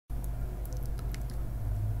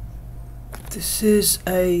This is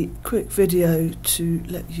a quick video to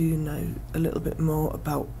let you know a little bit more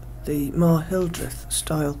about the Hildreth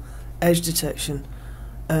style edge detection.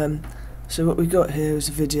 So what we got here is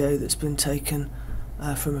a video that's been taken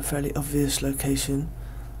from a fairly obvious location,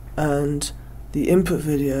 and the input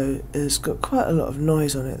video has got quite a lot of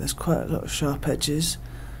noise on it. There's quite a lot of sharp edges.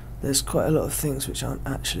 There's quite a lot of things which aren't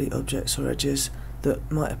actually objects or edges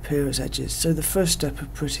that might appear as edges. So the first step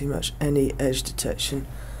of pretty much any edge detection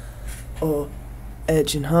or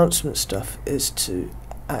edge enhancement stuff is to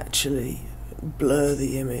actually blur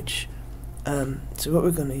the image. So what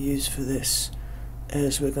we're going to use for this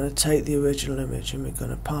is we're going to take the original image and we're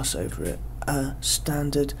going to pass over it a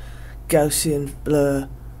standard Gaussian blur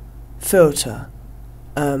filter.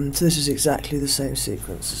 So this is exactly the same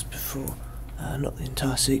sequence as before. Not the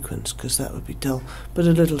entire sequence, because that would be dull, but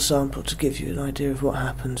a little sample to give you an idea of what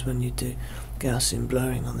happens when you do Gaussian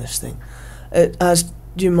blurring on this thing. As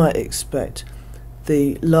you might expect,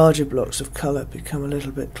 the larger blocks of colour become a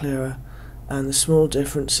little bit clearer and the small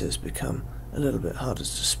differences become a little bit harder to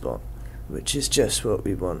spot, which is just what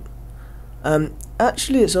we want.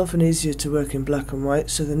 Actually, it's often easier to work in black and white,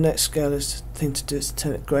 so the next thing to do is to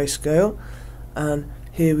turn it grayscale, and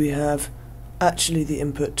here we have actually the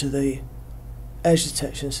input to the edge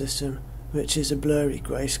detection system, which is a blurry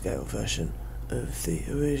grayscale version of the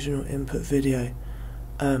original input video.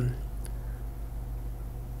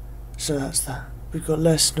 So that's that. We've got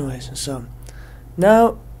less noise and so on.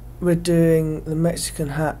 Now we're doing the Mexican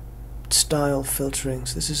hat style filtering.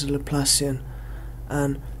 So this is a Laplacian,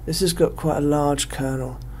 and this has got quite a large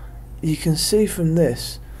kernel. You can see from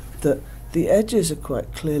this that the edges are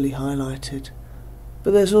quite clearly highlighted, but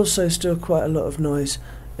there's also still quite a lot of noise,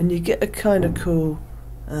 and you get a kind of cool,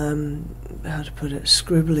 how to put it,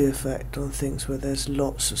 scribbly effect on things where there's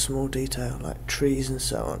lots of small detail, like trees and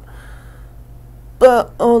so on.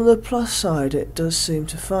 But on the plus side, it does seem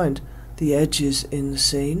to find the edges in the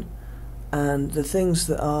scene, and the things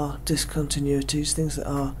that are discontinuities, things that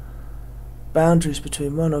are boundaries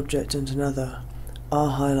between one object and another,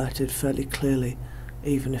 are highlighted fairly clearly,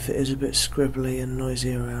 even if it is a bit scribbly and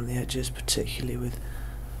noisy around the edges, particularly with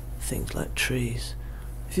things like trees.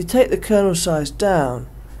 If you take the kernel size down,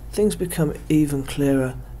 things become even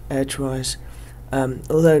clearer edgewise,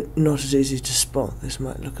 although not as easy to spot. This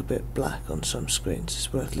might look a bit black on some screens.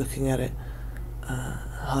 It's worth looking at it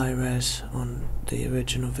high res on the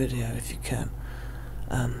original video if you can.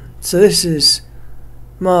 So this is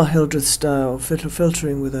Hildreth style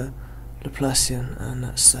filtering with a Laplacian, and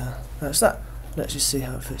that's that. Let's just see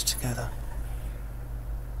how it fits together.